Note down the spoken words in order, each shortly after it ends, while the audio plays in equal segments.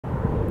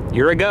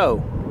You're a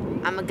go.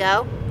 I'm a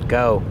go.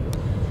 Go.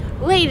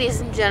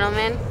 Ladies and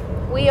gentlemen,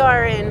 we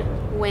are in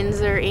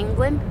Windsor,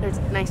 England. There's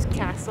a nice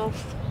castle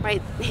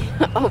right.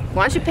 Oh,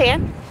 want your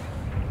pan?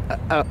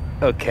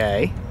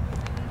 Okay.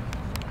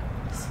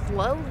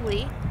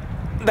 Slowly.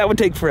 That would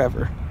take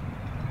forever.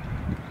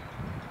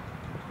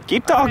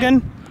 Keep talking.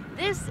 Right.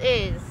 This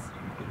is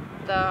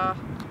the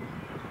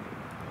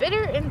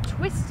Bitter and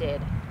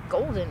Twisted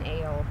Golden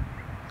Ale.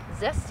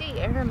 Zesty,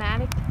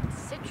 aromatic,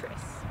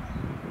 citrus.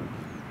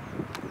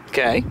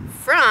 Okay.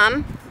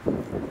 From...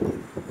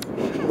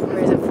 Where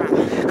is it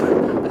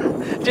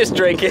from? Just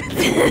drink it.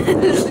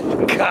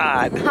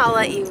 God. I'll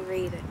let you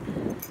read it.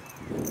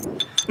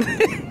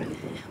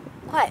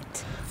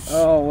 What?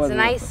 Oh, what? It's a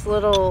nice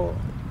little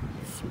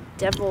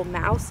devil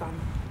mouse on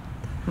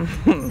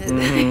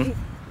the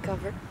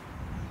cover.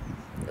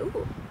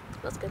 Ooh,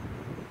 smells good.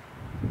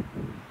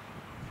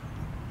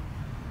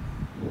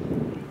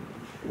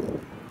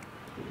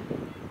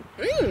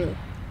 Mmm.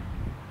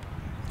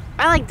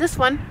 I like this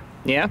one.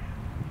 Yeah?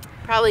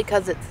 Probably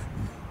because it's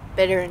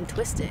bitter and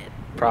twisted.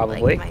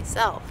 Probably. Like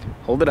myself.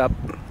 Hold it up.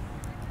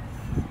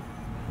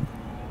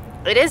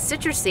 It is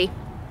citrusy.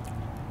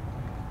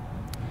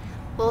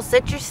 A little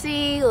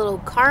citrusy, a little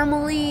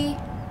caramely.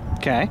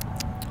 Okay.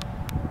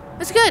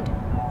 It's good.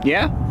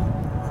 Yeah?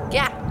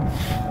 Yeah.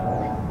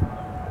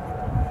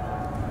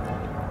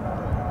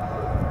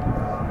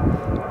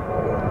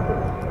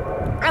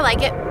 I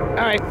like it.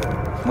 All right.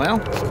 Well.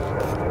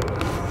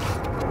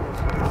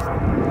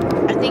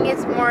 I think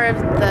it's more of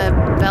the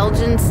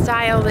Belgian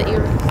style that you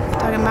were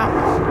talking about.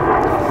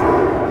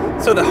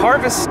 So the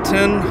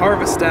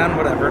Harviestoun,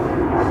 whatever.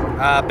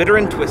 Bitter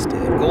and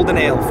Twisted. Golden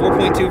Ale.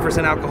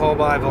 4.2% alcohol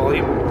by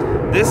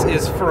volume. This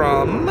is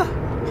from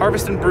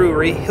Harviestoun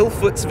Brewery,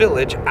 Hillfoots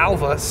Village,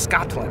 Alva,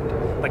 Scotland.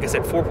 Like I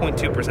said,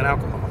 4.2%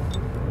 alcohol.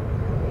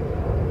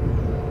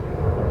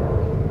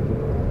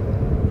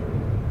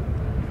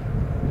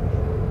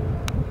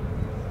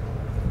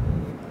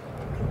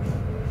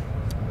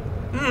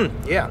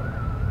 Yeah.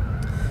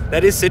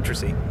 That is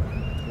citrusy.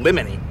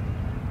 Lemony.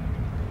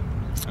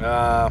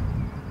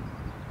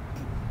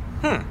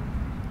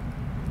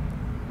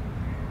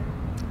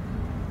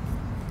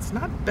 It's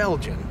not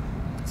Belgian.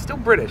 It's still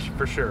British,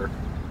 for sure.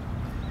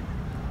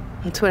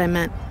 That's what I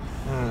meant.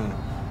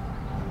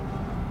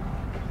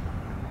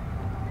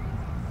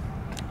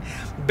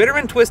 Bitter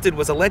and Twisted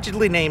was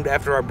allegedly named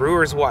after our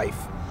brewer's wife.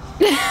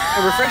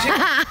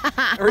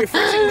 A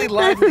refreshingly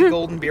lively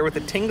golden beer with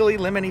a tingly,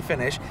 lemony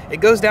finish. It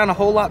goes down a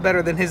whole lot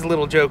better than his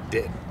little joke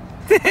did.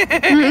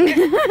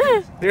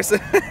 There's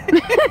some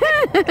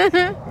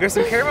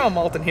caramel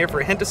malt in here for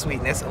a hint of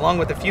sweetness, along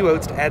with a few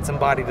oats to add some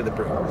body to the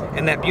brew.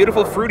 And that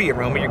beautiful fruity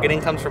aroma you're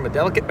getting comes from a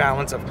delicate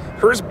balance of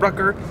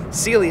Hersbruker,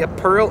 Celeia,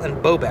 Perle,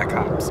 and Bobek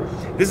hops.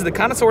 This is the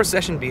connoisseur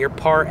session beer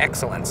par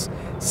excellence,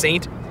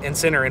 saint and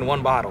sinner in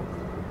one bottle.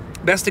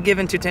 Best to give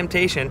in to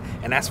temptation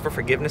and ask for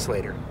forgiveness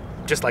later,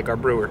 just like our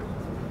brewer.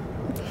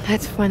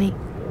 That's funny.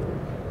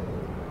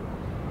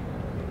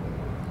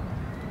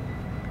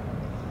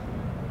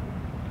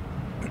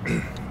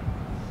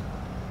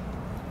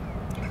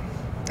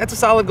 That's a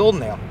solid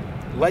golden ale.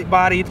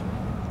 Light-bodied,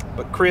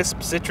 but crisp,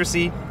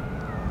 citrusy.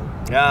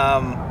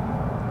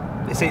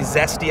 They say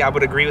zesty. I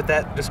would agree with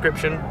that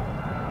description.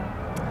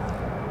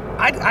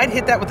 I'd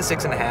hit that with a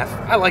 6.5.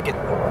 I like it.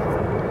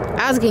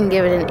 I was gonna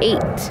give it an 8.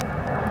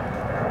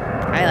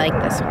 I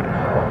like this one.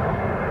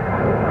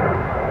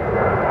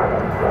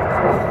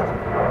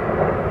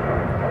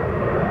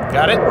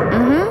 Got it?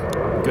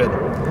 Mm-hmm. Good.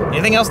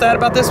 Anything else to add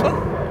about this one?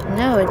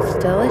 No, it's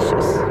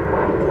delicious.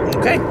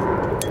 Okay.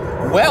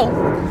 Well,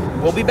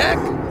 we'll be back.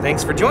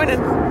 Thanks for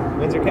joining.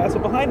 Windsor Castle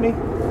behind me.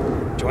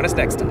 Join us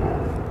next time.